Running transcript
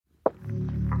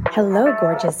Hello,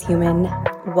 gorgeous human.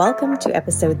 Welcome to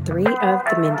episode 3 of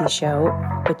The Mindy Show,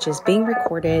 which is being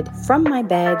recorded from my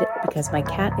bed because my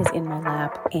cat is in my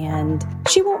lap and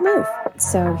she won't move.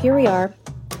 So here we are.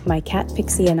 My cat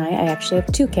Pixie and I actually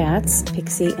have 2 cats,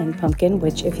 Pixie and Pumpkin,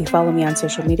 which if you follow me on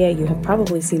social media, you have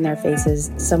probably seen their faces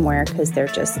somewhere because they're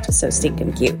just so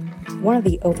stinking cute. One of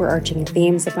the overarching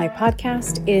themes of my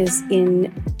podcast is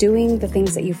in doing the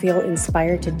things that you feel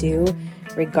inspired to do,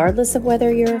 regardless of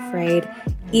whether you're afraid,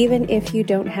 even if you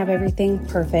don't have everything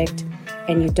perfect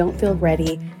and you don't feel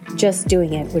ready, just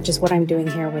doing it, which is what I'm doing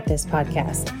here with this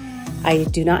podcast. I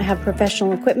do not have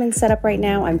professional equipment set up right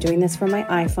now. I'm doing this from my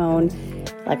iPhone.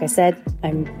 Like I said,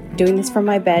 I'm doing this from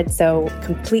my bed, so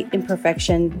complete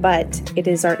imperfection, but it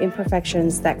is our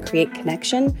imperfections that create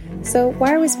connection. So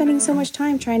why are we spending so much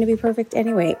time trying to be perfect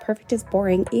anyway? Perfect is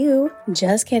boring. Ew.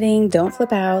 Just kidding. Don't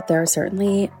flip out. There are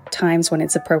certainly times when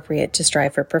it's appropriate to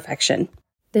strive for perfection.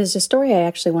 There's a story I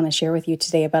actually want to share with you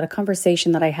today about a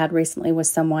conversation that I had recently with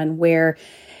someone where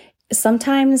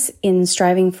sometimes in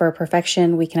striving for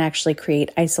perfection, we can actually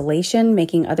create isolation,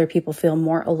 making other people feel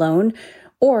more alone.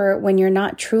 Or when you're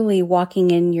not truly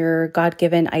walking in your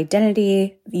God-given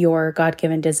identity, your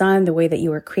God-given design, the way that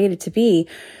you were created to be,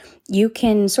 you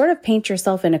can sort of paint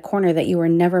yourself in a corner that you were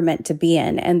never meant to be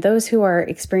in. And those who are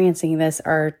experiencing this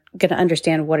are going to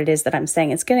understand what it is that I'm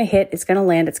saying. It's going to hit, it's going to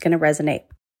land, it's going to resonate.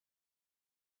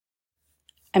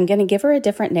 I'm going to give her a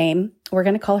different name. We're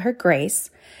going to call her Grace.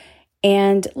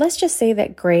 And let's just say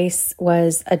that Grace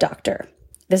was a doctor.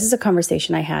 This is a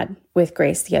conversation I had with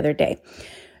Grace the other day.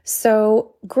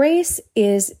 So Grace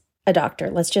is a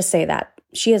doctor. Let's just say that.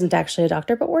 She isn't actually a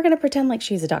doctor, but we're going to pretend like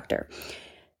she's a doctor.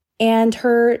 And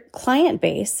her client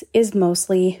base is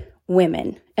mostly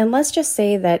women. And let's just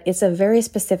say that it's a very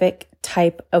specific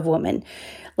type of woman.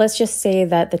 Let's just say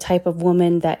that the type of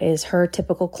woman that is her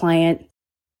typical client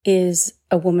is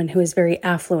a woman who is very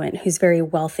affluent, who's very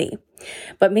wealthy.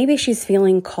 But maybe she's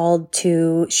feeling called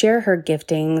to share her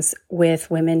giftings with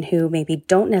women who maybe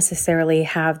don't necessarily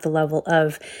have the level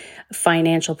of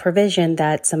financial provision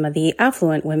that some of the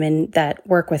affluent women that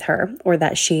work with her or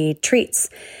that she treats.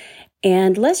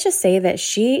 And let's just say that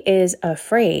she is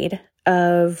afraid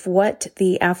of what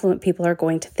the affluent people are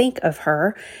going to think of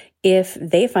her if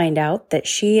they find out that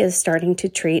she is starting to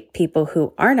treat people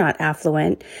who are not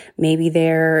affluent. Maybe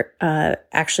they're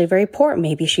actually very poor.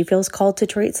 Maybe she feels called to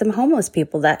treat some homeless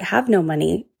people that have no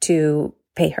money to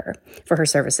pay her for her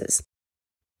services.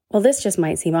 Well, this just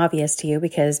might seem obvious to you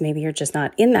because maybe you're just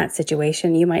not in that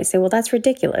situation. You might say, well, that's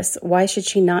ridiculous. Why should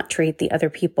she not treat the other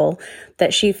people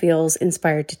that she feels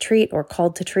inspired to treat or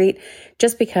called to treat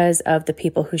just because of the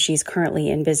people who she's currently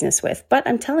in business with? But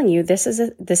I'm telling you, this is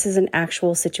an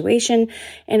actual situation,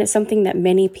 and it's something that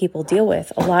many people deal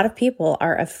with. A lot of people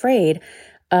are afraid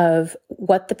of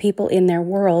what the people in their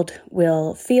world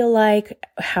will feel like,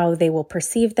 how they will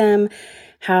perceive them,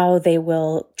 how they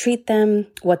will treat them,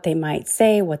 what they might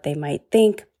say, what they might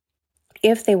think,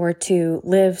 if they were to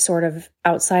live sort of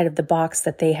outside of the box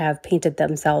that they have painted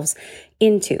themselves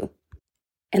into.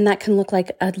 And that can look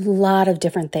like a lot of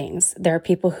different things. There are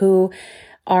people who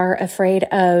are afraid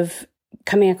of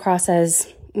coming across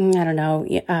as, I don't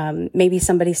know, maybe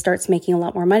somebody starts making a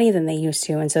lot more money than they used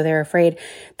to. And so they're afraid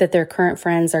that their current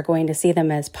friends are going to see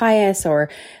them as pious or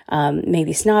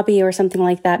maybe snobby or something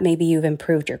like that. Maybe you've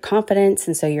improved your confidence.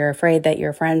 And so you're afraid that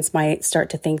your friends might start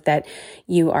to think that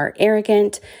you are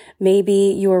arrogant.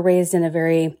 Maybe you were raised in a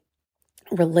very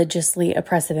religiously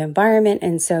oppressive environment.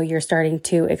 And so you're starting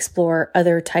to explore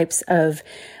other types of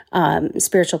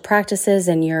spiritual practices,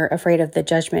 and you're afraid of the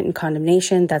judgment and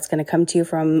condemnation that's going to come to you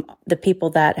from the people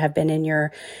that have been in your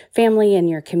family and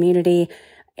your community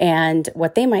and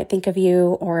what they might think of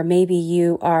you. Or maybe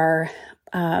you are,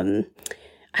 I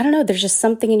don't know, there's just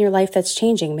something in your life that's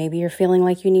changing. Maybe you're feeling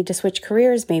like you need to switch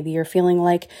careers. Maybe you're feeling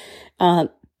like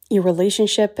your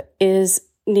relationship is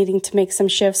needing to make some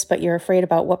shifts, but you're afraid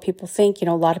about what people think. You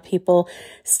know, a lot of people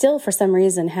still, for some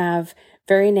reason, have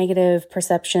very negative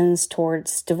perceptions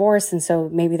towards divorce. And so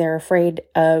maybe they're afraid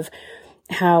of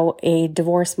how a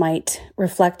divorce might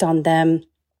reflect on them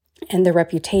and their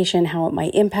reputation, how it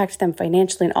might impact them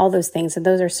financially and all those things. And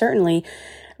those are certainly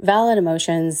valid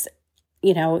emotions.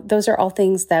 You know, those are all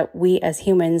things that we as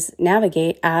humans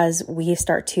navigate as we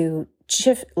start to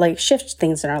shift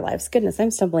things in our lives. Goodness,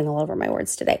 I'm stumbling all over my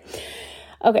words today.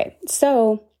 Okay,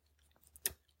 so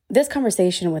this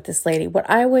conversation with this lady, what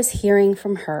I was hearing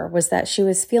from her was that she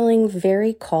was feeling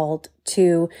very called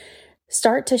to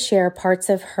start to share parts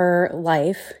of her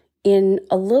life in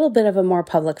a little bit of a more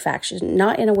public fashion,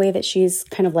 not in a way that she's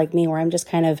kind of like me, where I'm just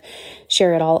kind of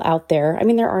share it all out there. I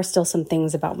mean, there are still some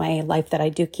things about my life that I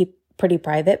do keep pretty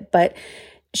private, but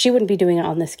she wouldn't be doing it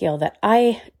on the scale that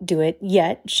I do it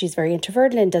yet. She's very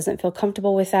introverted and doesn't feel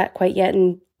comfortable with that quite yet,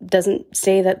 and doesn't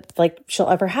say that like she'll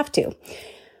ever have to.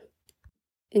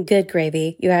 Good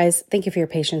gravy. You guys, thank you for your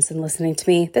patience in listening to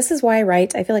me. This is why I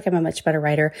write. I feel like I'm a much better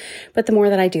writer, but the more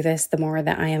that I do this, the more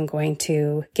that I am going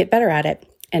to get better at it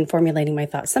and formulating my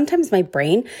thoughts. Sometimes my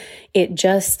brain, it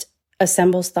just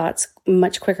assembles thoughts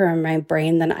much quicker in my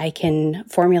brain than I can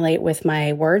formulate with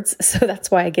my words. So that's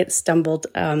why I get stumbled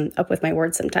up with my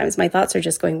words sometimes. My thoughts are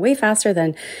just going way faster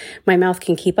than my mouth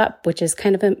can keep up, which is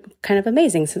kind of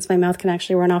amazing since my mouth can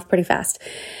actually run off pretty fast.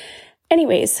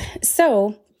 Anyways,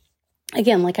 so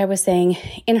again, like I was saying,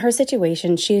 in her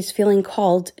situation, she's feeling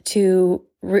called to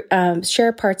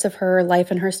share parts of her life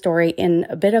and her story in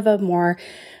a bit of a more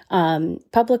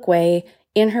public way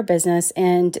in her business.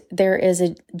 And there is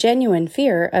a genuine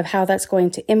fear of how that's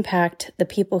going to impact the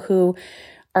people who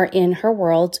are in her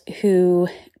world, who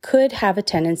could have a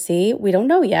tendency, we don't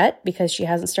know yet because she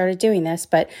hasn't started doing this,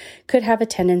 but could have a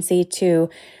tendency to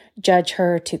judge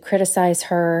her, to criticize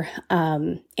her.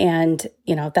 And,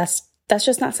 that's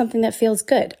just not something that feels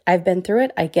good. I've been through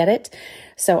it. I get it.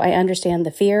 So I understand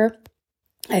the fear.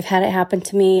 I've had it happen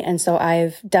to me. And so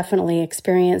I've definitely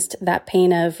experienced that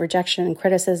pain of rejection and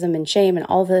criticism and shame and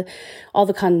all the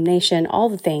condemnation, all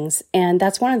the things. And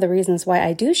that's one of the reasons why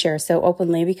I do share so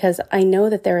openly, because I know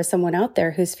that there is someone out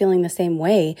there who's feeling the same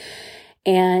way.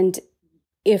 And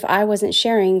if I wasn't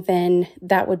sharing, then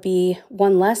that would be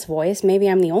one less voice. Maybe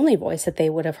I'm the only voice that they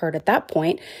would have heard at that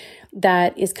point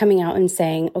that is coming out and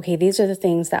saying, okay, these are the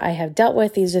things that I have dealt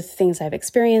with. These are the things I've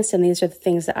experienced. And these are the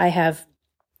things that I have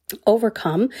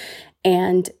overcome.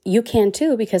 And you can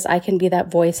too, because I can be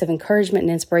that voice of encouragement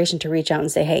and inspiration to reach out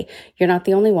and say, hey, you're not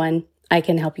the only one. I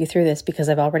can help you through this because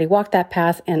I've already walked that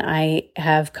path and I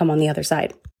have come on the other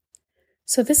side.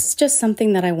 So this is just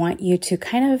something that I want you to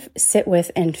kind of sit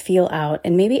with and feel out,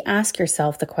 and maybe ask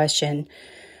yourself the question,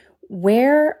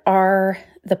 where are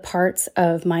the parts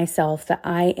of myself that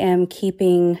I am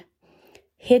keeping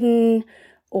hidden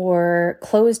or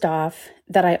closed off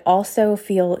that I also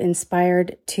feel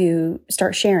inspired to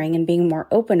start sharing and being more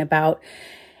open about?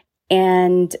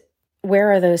 And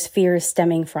where are those fears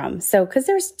stemming from? So, because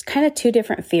there's kind of two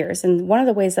different fears. And one of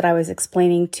the ways that I was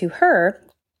explaining to her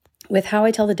with how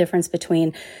I tell the difference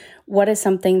between what is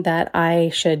something that I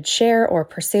should share or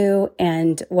pursue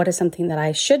and what is something that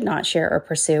I should not share or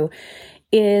pursue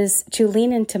is to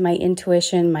lean into my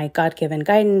intuition, my God-given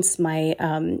guidance, my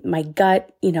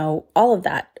gut, all of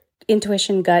that.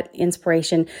 Intuition, gut,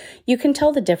 inspiration. You can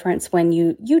tell the difference when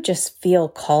you just feel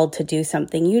called to do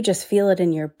something. You just feel it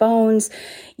in your bones.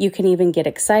 You can even get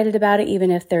excited about it,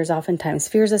 even if there's oftentimes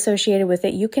fears associated with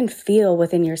it. You can feel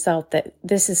within yourself that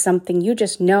this is something you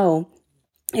just know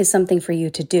is something for you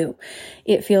to do.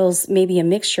 It feels maybe a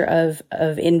mixture of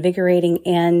invigorating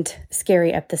and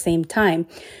scary at the same time.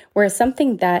 Whereas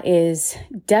something that is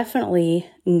definitely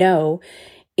no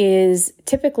is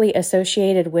typically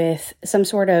associated with some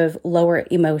sort of lower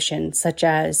emotion, such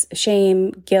as shame,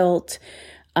 guilt,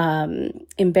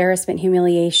 embarrassment,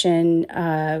 humiliation,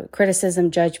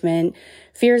 criticism, judgment,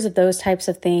 fears of those types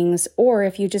of things. Or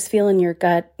if you just feel in your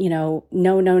gut,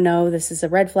 no, this is a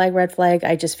red flag.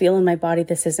 I just feel in my body,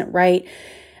 this isn't right.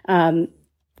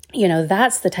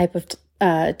 That's the type of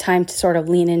time to sort of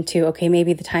lean into, okay,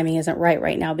 maybe the timing isn't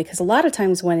right now, because a lot of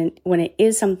times when it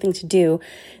is something to do,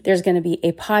 there's going to be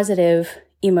a positive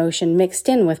emotion mixed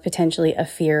in with potentially a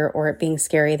fear or it being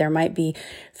scary. There might be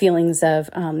feelings of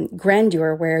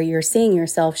grandeur where you're seeing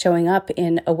yourself showing up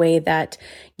in a way that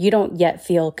you don't yet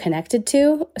feel connected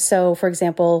to. So for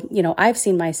example, I've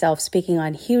seen myself speaking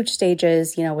on huge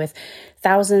stages, with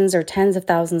thousands or tens of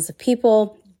thousands of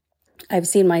people. I've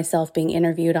seen myself being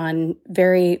interviewed on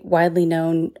very widely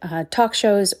known talk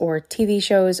shows or TV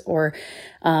shows or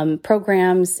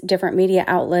programs, different media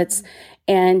outlets.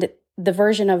 And the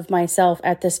version of myself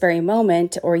at this very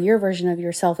moment, or your version of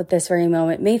yourself at this very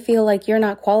moment, may feel like you're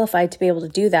not qualified to be able to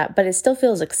do that, but it still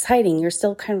feels exciting. You're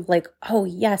still kind of like, oh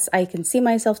yes, I can see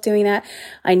myself doing that.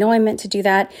 I know I'm meant to do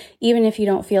that, even if you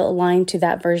don't feel aligned to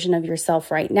that version of yourself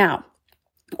right now.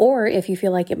 Or if you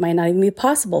feel like it might not even be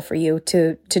possible for you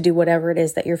to do whatever it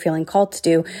is that you're feeling called to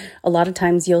do, a lot of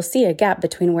times you'll see a gap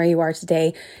between where you are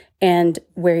today and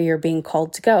where you're being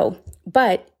called to go.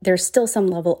 But there's still some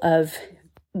level of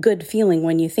good feeling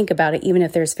when you think about it, even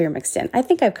if there's fear mixed in. I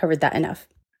think I've covered that enough.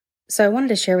 So I wanted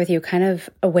to share with you kind of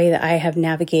a way that I have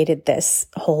navigated this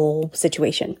whole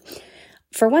situation.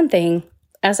 For one thing,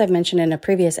 as I've mentioned in a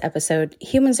previous episode,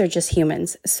 humans are just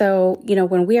humans. So,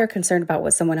 when we are concerned about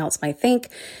what someone else might think,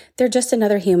 they're just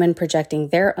another human projecting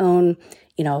their own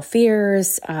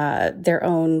fears, their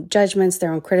own judgments,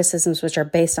 their own criticisms, which are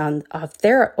based on of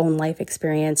their own life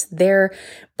experience, their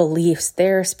beliefs,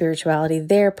 their spirituality,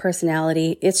 their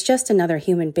personality. It's just another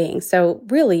human being. So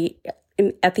really,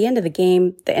 at the end of the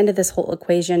game, the end of this whole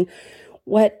equation,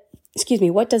 what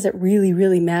does it really,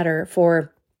 really matter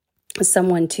for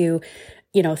someone to,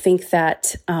 think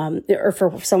that, or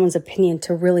for someone's opinion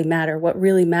to really matter? What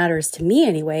really matters to me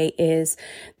anyway is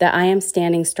that I am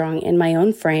standing strong in my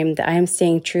own frame, that I am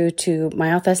staying true to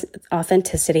my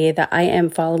authenticity, that I am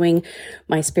following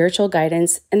my spiritual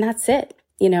guidance, and that's it.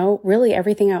 Really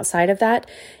everything outside of that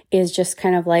is just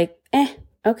kind of like,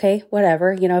 okay,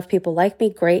 whatever. If people like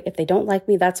me, great. If they don't like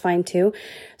me, that's fine too.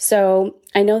 So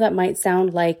I know that might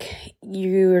sound like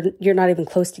you're not even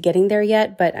close to getting there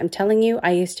yet, but I'm telling you,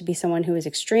 I used to be someone who was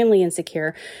extremely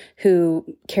insecure, who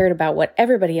cared about what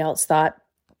everybody else thought.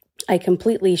 I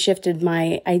completely shifted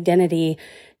my identity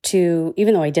to,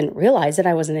 even though I didn't realize it,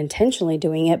 I wasn't intentionally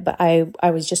doing it, but I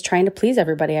was just trying to please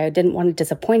everybody. I didn't want to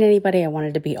disappoint anybody. I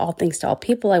wanted to be all things to all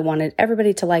people. I wanted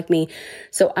everybody to like me.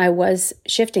 So I was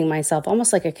shifting myself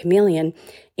almost like a chameleon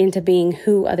into being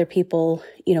who other people,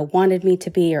 wanted me to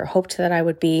be or hoped that I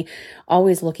would be,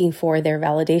 always looking for their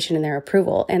validation and their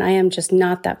approval. And I am just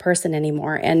not that person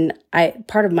anymore. And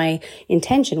part of my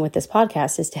intention with this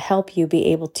podcast is to help you be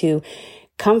able to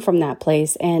come from that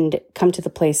place and come to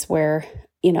the place where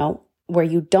where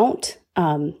you don't,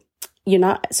 you're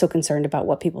not so concerned about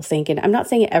what people think. And I'm not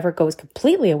saying it ever goes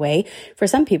completely away. For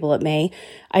some people, it may.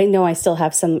 I know I still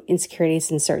have some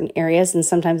insecurities in certain areas, and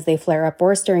sometimes they flare up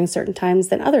worse during certain times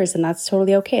than others, and that's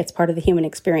totally okay. It's part of the human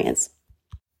experience.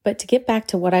 But to get back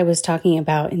to what I was talking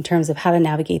about in terms of how to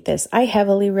navigate this, I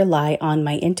heavily rely on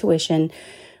my intuition,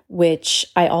 which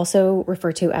I also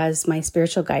refer to as my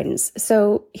spiritual guidance.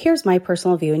 So here's my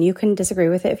personal view, and you can disagree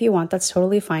with it if you want. That's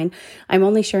totally fine. I'm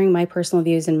only sharing my personal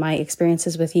views and my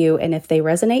experiences with you. And if they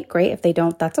resonate, great. If they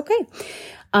don't, that's okay.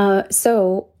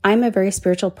 So I'm a very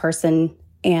spiritual person,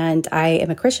 and I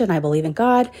am a Christian. I believe in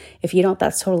God. If you don't,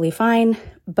 that's totally fine.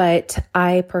 But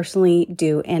I personally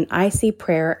do. And I see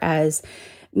prayer as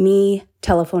me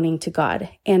telephoning to God.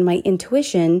 And my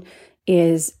intuition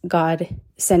is God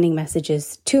sending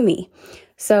messages to me.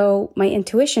 So my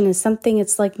intuition is something,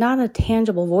 it's like not a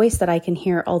tangible voice that I can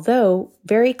hear, although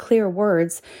very clear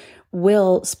words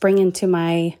will spring into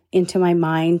my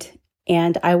mind,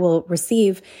 and I will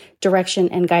receive direction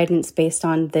and guidance based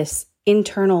on this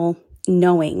internal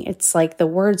knowing. It's like the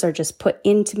words are just put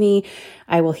into me.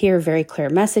 I will hear very clear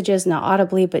messages, not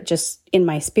audibly, but just in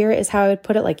my spirit is how I would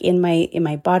put it, like in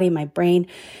my body, my brain.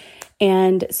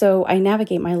 And so I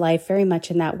navigate my life very much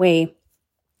in that way.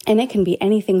 And it can be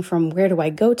anything from where do I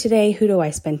go today? Who do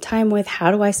I spend time with? How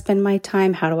do I spend my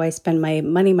time? How do I spend my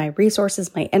money, my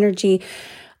resources, my energy?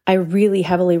 I really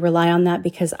heavily rely on that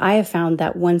because I have found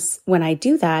that when I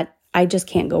do that, I just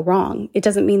can't go wrong. It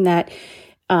doesn't mean that,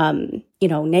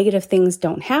 negative things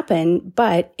don't happen,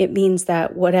 but it means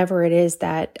that whatever it is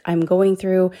that I'm going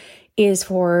through is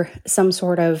for some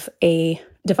sort of a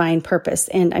divine purpose.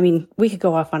 And I mean, we could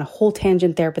go off on a whole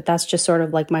tangent there, but that's just sort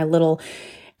of like my little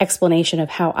explanation of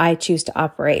how I choose to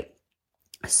operate.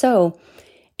 So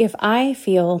if I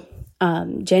feel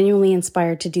genuinely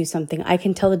inspired to do something, I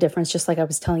can tell the difference, just like I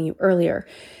was telling you earlier.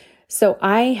 So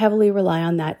I heavily rely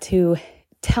on that to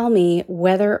tell me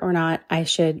whether or not I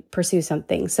should pursue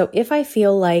something. So if I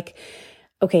feel like,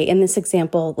 okay, in this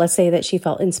example, let's say that she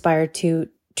felt inspired to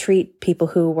treat people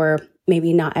who were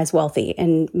maybe not as wealthy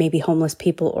and maybe homeless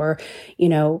people or,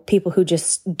 people who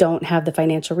just don't have the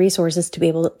financial resources to be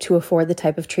able to afford the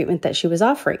type of treatment that she was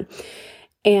offering.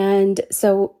 And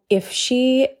so if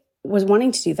she was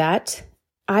wanting to do that,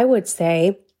 I would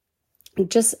say,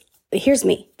 here's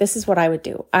me. This is what I would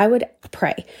do. I would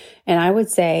pray and I would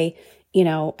say,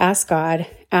 ask God,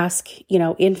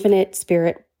 infinite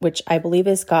spirit, which I believe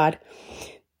is God,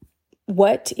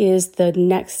 what is the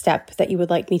next step that you would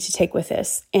like me to take with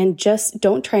this? And just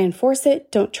don't try and force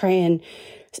it. Don't try and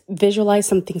visualize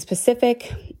something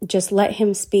specific. Just let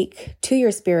him speak to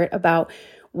your spirit about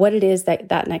what it is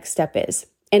that next step is.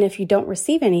 And if you don't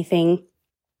receive anything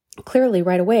clearly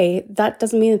right away, that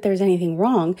doesn't mean that there's anything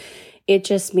wrong. It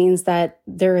just means that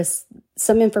there is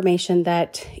some information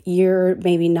that you're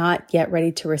maybe not yet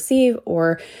ready to receive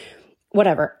or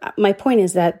whatever. My point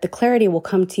is that the clarity will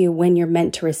come to you when you're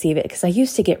meant to receive it. Because I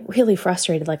used to get really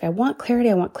frustrated. Like, I want clarity.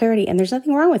 And there's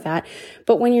nothing wrong with that.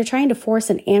 But when you're trying to force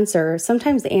an answer,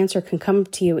 sometimes the answer can come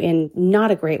to you in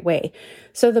not a great way.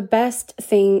 So the best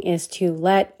thing is to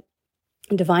let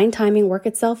divine timing work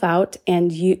itself out,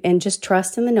 and just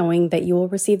trust in the knowing that you will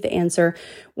receive the answer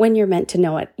when you're meant to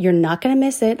know it. You're not going to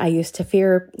miss it. I used to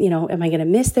fear, am I going to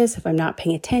miss this if I'm not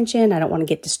paying attention? I don't want to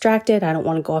get distracted. I don't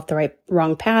want to go off the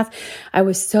wrong path. I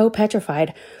was so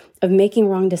petrified of making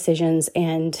wrong decisions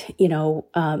and,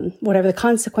 whatever the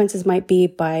consequences might be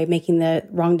by making the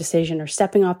wrong decision or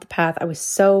stepping off the path. I was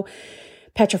so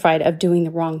petrified of doing the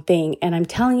wrong thing. And I'm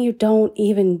telling you, don't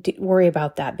even worry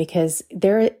about that, because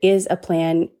there is a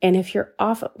plan. And if you're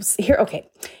off here, okay,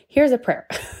 here's a prayer.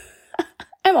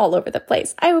 I'm all over the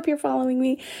place. I hope you're following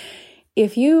me.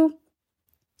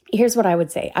 Here's what I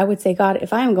would say. I would say, God,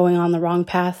 if I am going on the wrong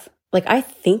path, like I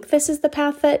think this is the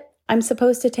path that I'm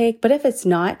supposed to take, but if it's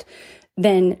not,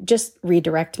 then just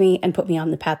redirect me and put me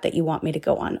on the path that you want me to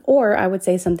go on. Or I would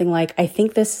say something like, I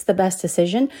think this is the best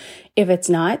decision. If it's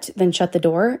not, then shut the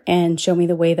door and show me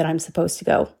the way that I'm supposed to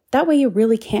go. That way you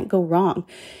really can't go wrong.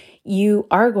 You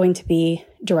are going to be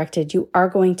directed. You are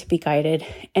going to be guided.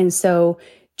 And so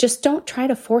just don't try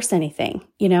to force anything,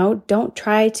 don't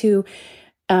try to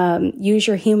use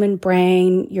your human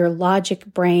brain, your logic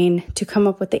brain to come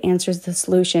up with the answers, the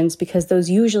solutions, because those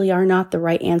usually are not the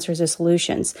right answers or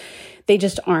solutions. They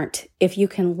just aren't. If you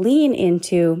can lean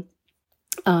into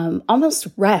almost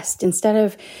rest instead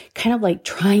of kind of like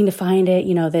trying to find it,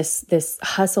 this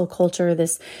hustle culture,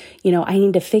 this, I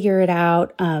need to figure it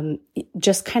out.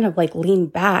 Just kind of like lean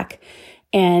back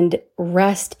and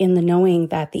rest in the knowing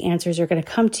that the answers are going to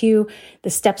come to you. The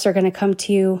steps are going to come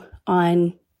to you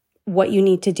on what you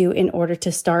need to do in order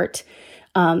to start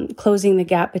closing the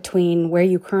gap between where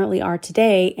you currently are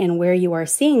today and where you are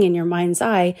seeing in your mind's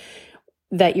eye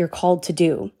that you're called to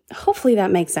do. Hopefully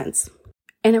that makes sense.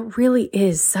 And it really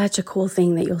is such a cool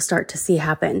thing that you'll start to see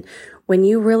happen when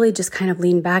you really just kind of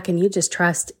lean back and you just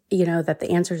trust, that the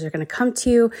answers are going to come to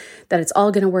you, that it's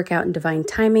all going to work out in divine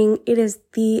timing. It is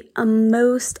the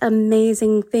most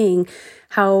amazing thing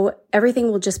how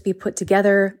everything will just be put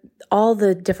together. All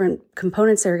the different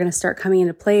components that are going to start coming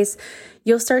into place.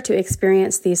 You'll start to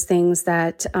experience these things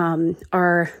that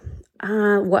are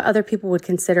what other people would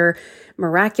consider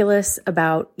miraculous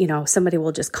about, somebody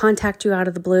will just contact you out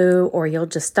of the blue, or you'll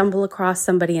just stumble across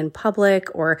somebody in public,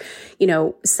 or,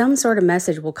 some sort of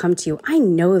message will come to you. I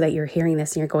know that you're hearing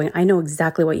this and you're going, I know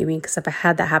exactly what you mean, because if I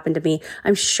had that happen to me,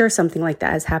 I'm sure something like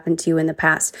that has happened to you in the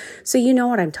past. So you know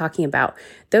what I'm talking about.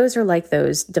 Those are like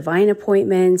those divine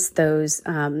appointments, those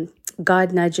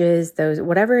God nudges, those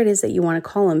whatever it is that you want to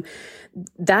call them.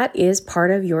 That is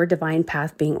part of your divine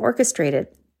path being orchestrated.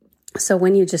 So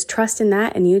when you just trust in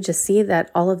that and you just see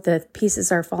that all of the pieces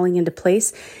are falling into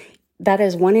place, that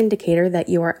is one indicator that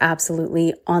you are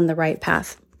absolutely on the right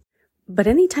path. But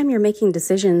anytime you're making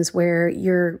decisions where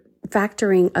you're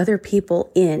factoring other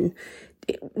people in,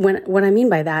 what I mean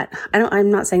by that, I'm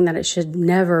not saying that it should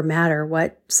never matter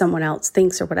what someone else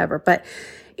thinks or whatever, but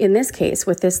in this case,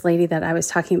 with this lady that I was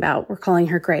talking about, we're calling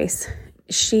her Grace.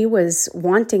 She was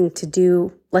wanting to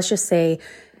do, let's just say,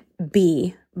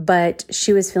 B, but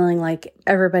she was feeling like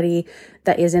everybody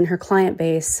that is in her client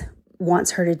base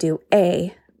wants her to do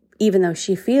A, even though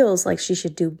she feels like she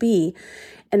should do B.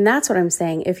 And that's what I'm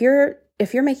saying. If you're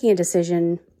making a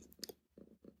decision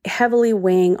heavily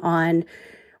weighing on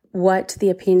what the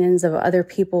opinions of other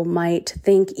people might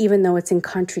think, even though it's in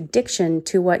contradiction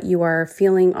to what you are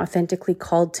feeling authentically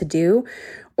called to do,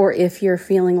 or if you're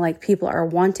feeling like people are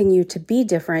wanting you to be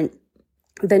different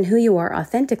than who you are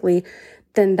authentically,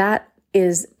 then that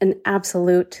is an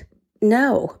absolute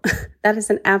no. That is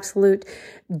an absolute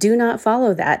do not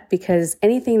follow that, because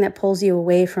anything that pulls you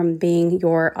away from being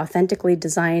your authentically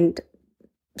designed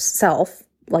self,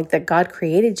 like that God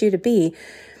created you to be,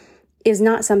 is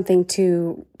not something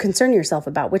to concern yourself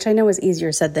about, which I know is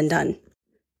easier said than done.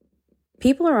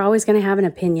 People are always going to have an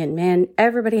opinion, man.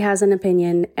 Everybody has an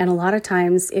opinion. And a lot of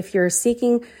times, if you're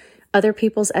seeking other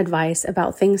people's advice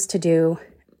about things to do,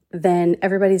 then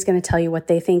everybody's going to tell you what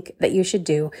they think that you should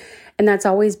do. And that's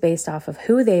always based off of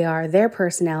who they are, their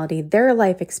personality, their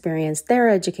life experience, their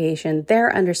education,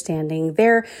 their understanding,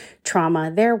 their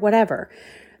trauma, their whatever.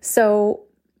 So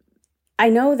I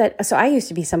know that, so I used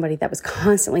to be somebody that was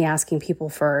constantly asking people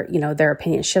for, their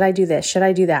opinion. Should I do this? Should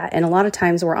I do that? And a lot of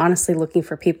times we're honestly looking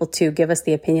for people to give us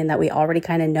the opinion that we already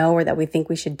kind of know or that we think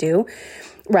we should do,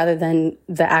 rather than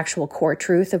the actual core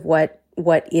truth of what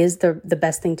is the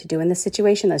best thing to do in this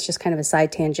situation. That's just kind of a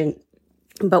side tangent.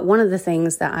 But one of the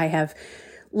things that I have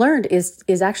learned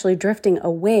is actually drifting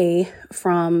away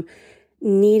from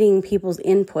needing people's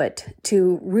input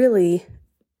to really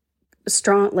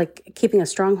strong, like keeping a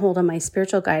strong hold on my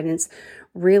spiritual guidance,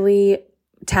 really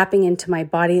tapping into my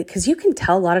body, because you can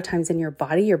tell a lot of times in your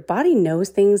body knows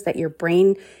things that your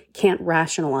brain can't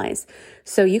rationalize.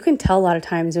 So you can tell a lot of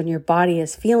times when your body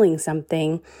is feeling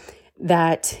something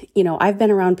that, I've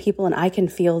been around people and I can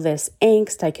feel this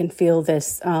angst. I can feel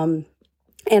this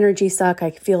energy suck. I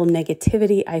feel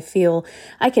negativity.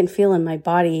 I can feel in my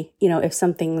body, if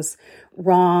something's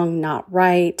wrong, not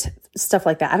right, stuff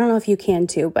like that. I don't know if you can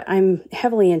too, but I'm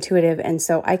heavily intuitive. And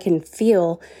so I can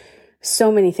feel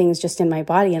so many things just in my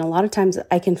body. And a lot of times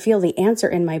I can feel the answer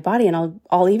in my body. And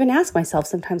I'll even ask myself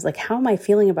sometimes, like, how am I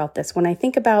feeling about this? When I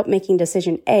think about making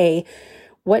decision A,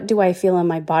 what do I feel in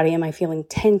my body? Am I feeling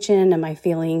tension? Am I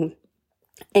feeling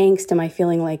angst? Am I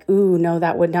feeling like, ooh, no,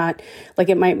 that would not, like,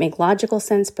 it might make logical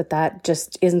sense, but that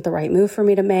just isn't the right move for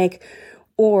me to make?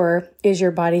 Or is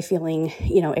your body feeling,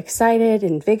 excited,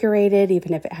 invigorated,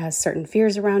 even if it has certain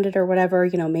fears around it or whatever?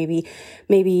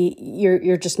 Maybe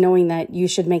you're just knowing that you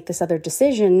should make this other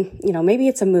decision. Maybe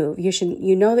it's a move.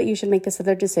 You know that you should make this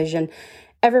other decision.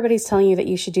 Everybody's telling you that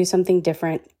you should do something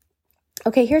different.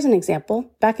 Okay, here's an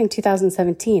example. Back in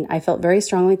 2017, I felt very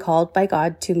strongly called by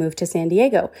God to move to San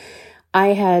Diego.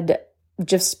 I had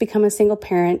just become a single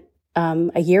parent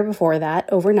a year before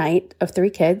that, overnight, of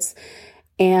 3 kids.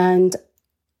 And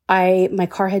my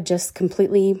car had just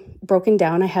completely broken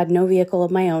down. I had no vehicle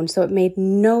of my own, so it made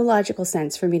no logical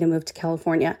sense for me to move to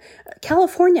California.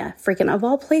 California, freaking of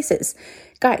all places.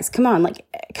 Guys, come on. Like,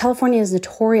 California is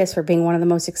notorious for being one of the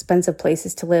most expensive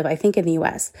places to live, I think, in the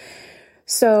US.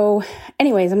 So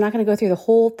anyways, I'm not going to go through the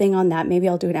whole thing on that. Maybe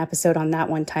I'll do an episode on that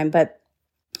one time. But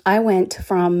I went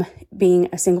from being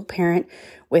a single parent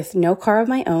with no car of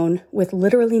my own, with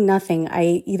literally nothing.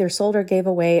 I either sold or gave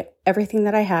away everything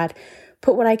that I had,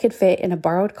 put what I could fit in a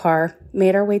borrowed car,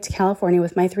 made our way to California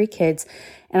with my 3 kids.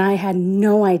 And I had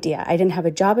no idea. I didn't have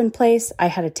a job in place. I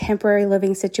had a temporary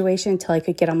living situation until I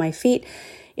could get on my feet.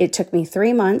 It took me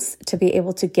 3 months to be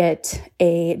able to get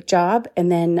a job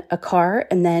and then a car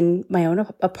and then my own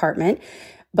apartment.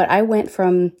 But I went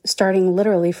from starting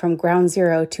literally from ground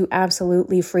zero to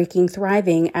absolutely freaking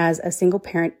thriving as a single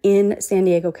parent in San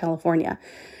Diego, California.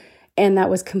 And that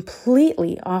was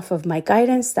completely off of my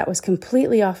guidance. That was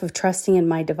completely off of trusting in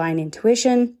my divine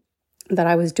intuition that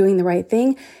I was doing the right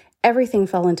thing. Everything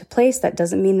fell into place. That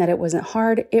doesn't mean that it wasn't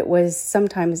hard. It was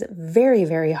sometimes very,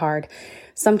 very hard.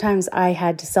 Sometimes I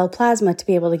had to sell plasma to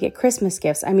be able to get Christmas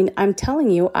gifts. I mean, I'm telling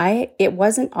you, it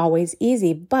wasn't always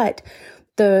easy, but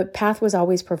the path was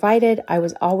always provided. I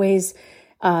was always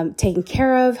taken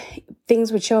care of.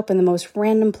 Things would show up in the most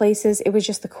random places. It was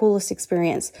just the coolest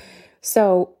experience.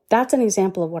 So that's an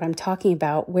example of what I'm talking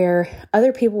about, where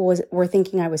other people were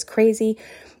thinking I was crazy.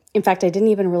 In fact, I didn't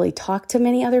even really talk to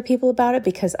many other people about it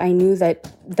because I knew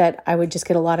that I would just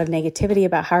get a lot of negativity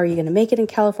about how are you going to make it in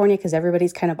California, because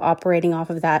everybody's kind of operating off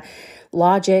of that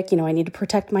logic. I need to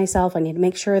protect myself. I need to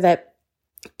make sure that,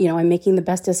 I'm making the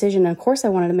best decision. And of course, I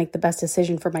wanted to make the best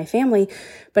decision for my family.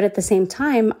 But at the same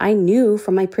time, I knew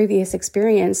from my previous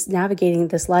experience navigating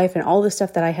this life and all the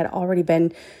stuff that I had already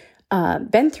been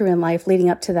through in life leading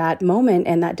up to that moment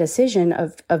and that decision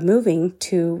of moving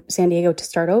to San Diego to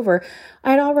start over.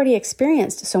 I had already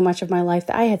experienced so much of my life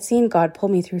that I had seen God pull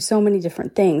me through so many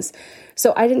different things.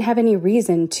 So I didn't have any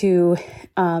reason to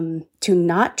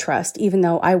not trust, even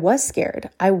though I was scared.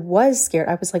 I was scared.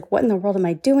 I was like, what in the world am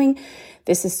I doing?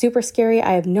 This is super scary.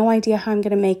 I have no idea how I'm going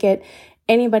to make it.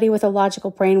 Anybody with a logical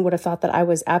brain would have thought that I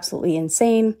was absolutely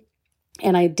insane.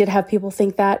 And I did have people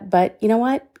think that, but you know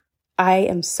what? I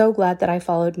am so glad that I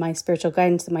followed my spiritual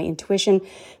guidance and my intuition,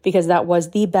 because that was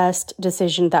the best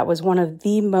decision. That was one of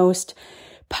the most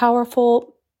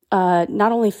powerful,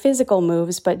 not only physical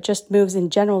moves, but just moves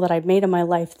in general that I've made in my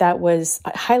life. That was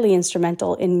highly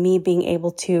instrumental in me being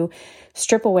able to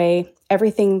strip away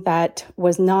everything that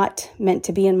was not meant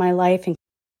to be in my life. And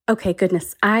okay,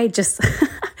 goodness, I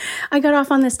got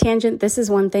off on this tangent. This is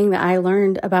one thing that I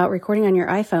learned about recording on your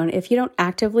iPhone. If you don't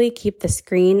actively keep the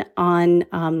screen on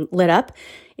lit up,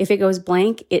 if it goes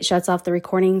blank, it shuts off the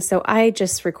recording. So I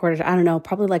just recorded, I don't know,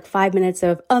 probably like 5 minutes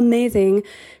of amazing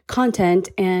content,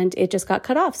 and it just got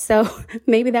cut off. So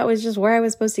maybe that was just where I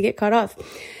was supposed to get cut off.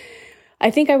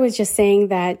 I think I was just saying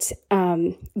that,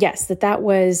 yes,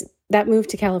 that move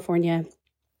to California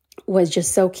was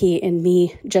just so key in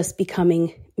me just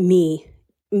becoming me,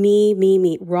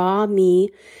 raw me,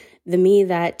 the me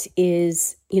that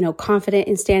is, confident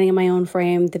in standing in my own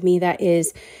frame, the me that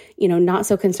is, not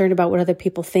so concerned about what other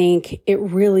people think. It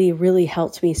really, really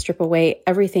helped me strip away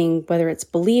everything, whether it's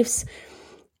beliefs,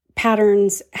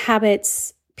 patterns,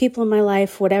 habits, people in my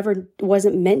life, whatever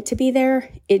wasn't meant to be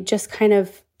there. It just kind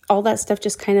of, all that stuff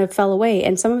just kind of fell away.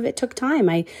 And some of it took time.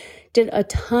 I did a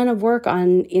ton of work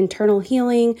on internal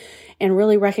healing and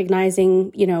really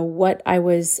recognizing, what I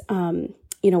was,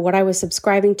 what I was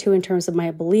subscribing to in terms of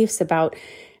my beliefs about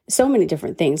so many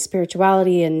different things,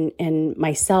 spirituality and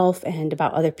myself and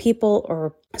about other people,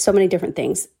 or so many different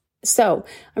things. So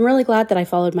I'm really glad that I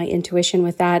followed my intuition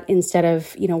with that instead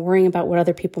of, worrying about what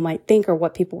other people might think or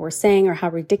what people were saying or how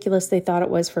ridiculous they thought it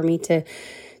was for me to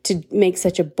make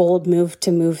such a bold move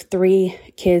to move 3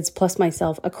 kids plus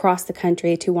myself across the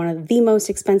country to one of the most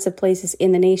expensive places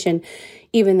in the nation,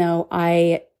 even though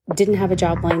I didn't have a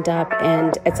job lined up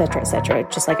and et cetera,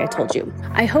 just like I told you.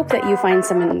 I hope that you find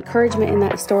some encouragement in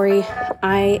that story.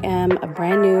 I am a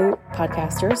brand new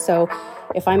podcaster, so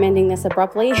if I'm ending this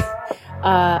abruptly,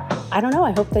 I don't know.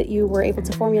 I hope that you were able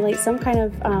to formulate some kind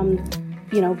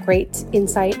of, great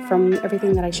insight from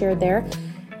everything that I shared there.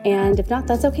 And if not,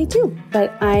 that's okay too.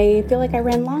 But I feel like I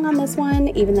ran long on this one,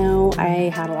 even though I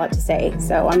had a lot to say.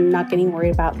 So I'm not getting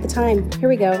worried about the time. Here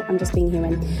we go. I'm just being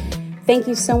human. Thank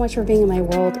you so much for being in my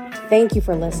world. Thank you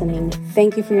for listening.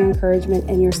 Thank you for your encouragement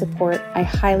and your support. I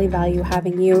highly value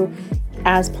having you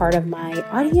as part of my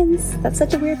audience. That's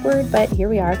such a weird word, but here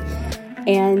we are.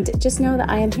 And just know that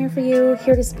I am here for you,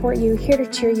 here to support you, here to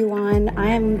cheer you on. I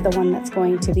am the one that's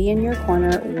going to be in your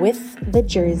corner with the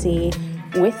jersey,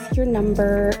 with your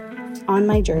number on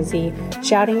my jersey,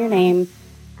 shouting your name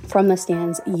from the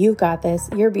stands. You've got this.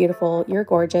 You're beautiful. You're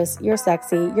gorgeous. You're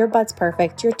sexy. Your butt's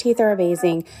perfect. Your teeth are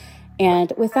amazing.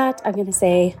 And with that, I'm going to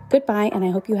say goodbye, and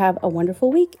I hope you have a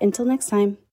wonderful week. Until next time.